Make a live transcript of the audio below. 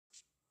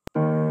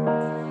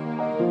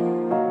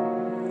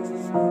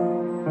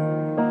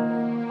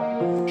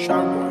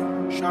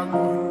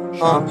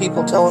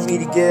People telling me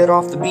to get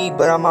off the beat,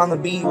 but I'm on the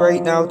beat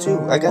right now too.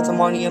 I got the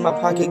money in my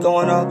pocket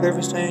going up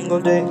every single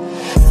day.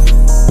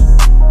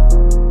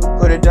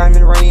 Put a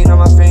diamond ring on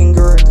my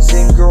finger. The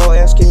same girl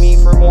asking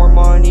me for more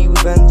money.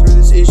 We've been through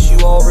this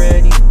issue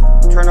already.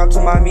 Turn up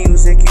to my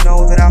music, you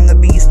know that I'm the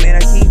beast, man.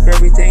 I keep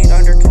everything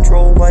under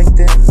control like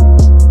that.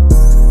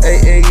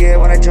 Hey, yeah,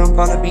 when I jump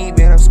on the beat,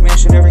 man, I'm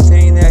smashing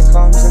everything that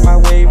comes in my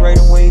way right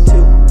away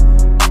too.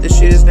 This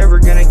shit is never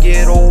gonna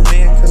get old,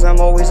 man, cause I'm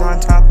always on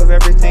top of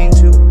everything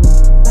too.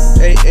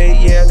 Hey,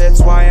 yeah, that's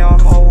why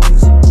I'm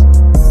always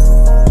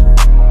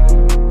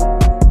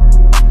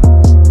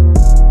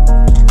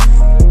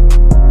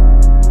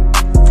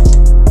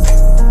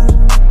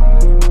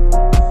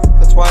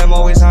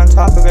on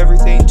top of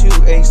everything too.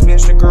 Hey,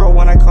 smash the girl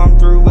when I come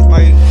through with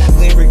my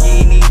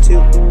Lamborghini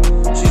too.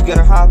 She's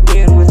gonna hop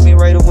in with me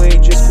right away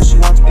just cause she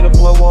wants me to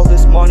blow all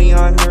this money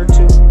on her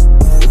too.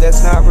 But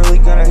that's not really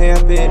gonna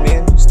happen,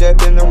 man.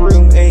 Step in the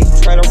room, hey,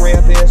 try to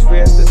rap as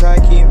fast as I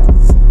can.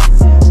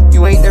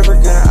 You ain't never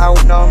gonna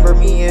outnumber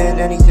me in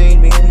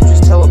anything, man. You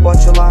just tell a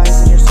bunch of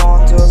lies in your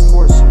songs, of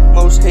course.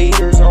 Most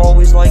haters are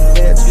always like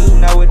that too.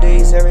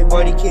 Nowadays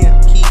everybody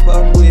can't keep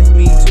up with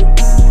me too.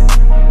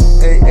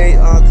 Hey,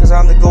 cause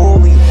I'm the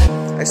goalie.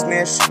 I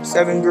smash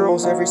 7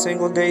 girls every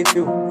single day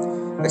too.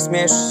 I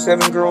smash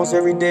 7 girls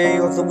every day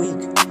of the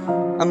week.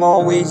 I'm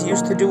always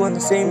used to doing the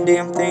same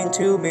damn thing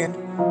too, man.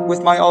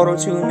 With my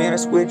auto-tune, man, I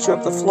switch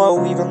up the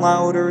flow even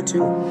louder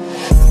too.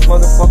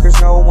 Motherfuckers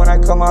know when I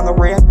come on the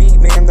rap beat,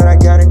 man, that I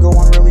got it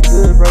going really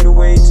good right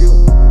away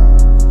too.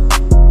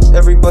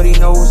 Everybody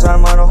knows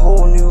I'm on a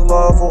whole new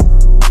level,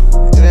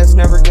 and that's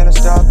never gonna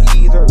stop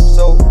either.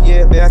 So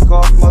yeah, back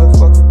off,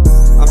 motherfucker.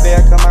 I'm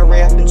back on my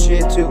rap and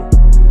shit too.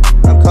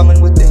 I'm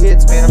coming with the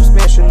hits, man, I'm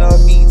smashing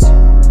the beats.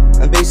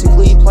 I'm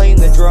basically playing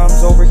the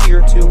drums over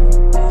here too.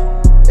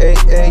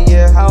 Hey,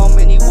 yeah, how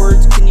many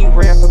words can you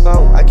rap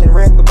about? I can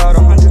rap about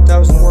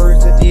 100,000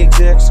 words at the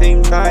exact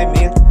same time,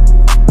 man.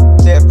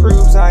 That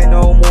proves I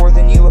know more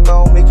than you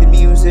about making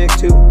music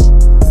too.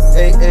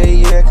 Hey,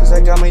 yeah, cause I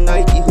got my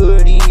Nike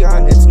hoodie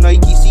on, it's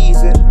Nike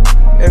season.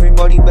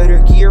 Everybody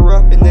better gear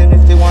up, and then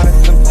if they want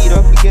to compete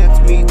up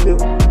against me too.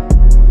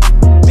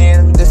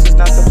 Man, this is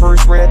not the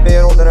first rap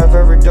battle that I've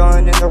ever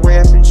done in the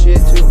rap and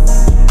shit too.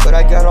 But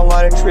I got a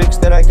lot of tricks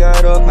that I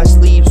got up my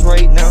sleeves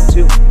right now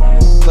too.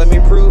 Let me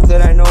prove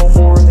that I know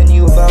more than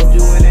you about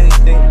doing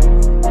anything.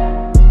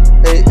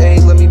 Hey,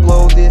 let me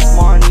blow this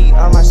money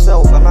on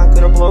myself. I'm not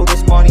gonna blow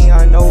this money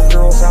on no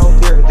girls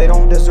out there. They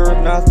don't deserve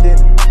nothing.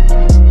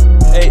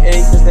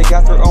 Hey, cause they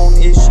got their own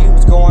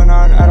issues going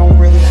on. I don't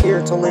really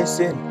care to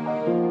listen.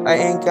 I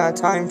ain't got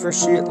time for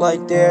shit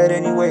like that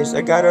anyways.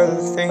 I got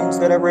other things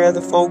that I'd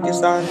rather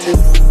focus on too.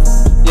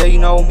 Yeah, you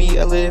know me,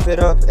 I live it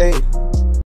up, ayy.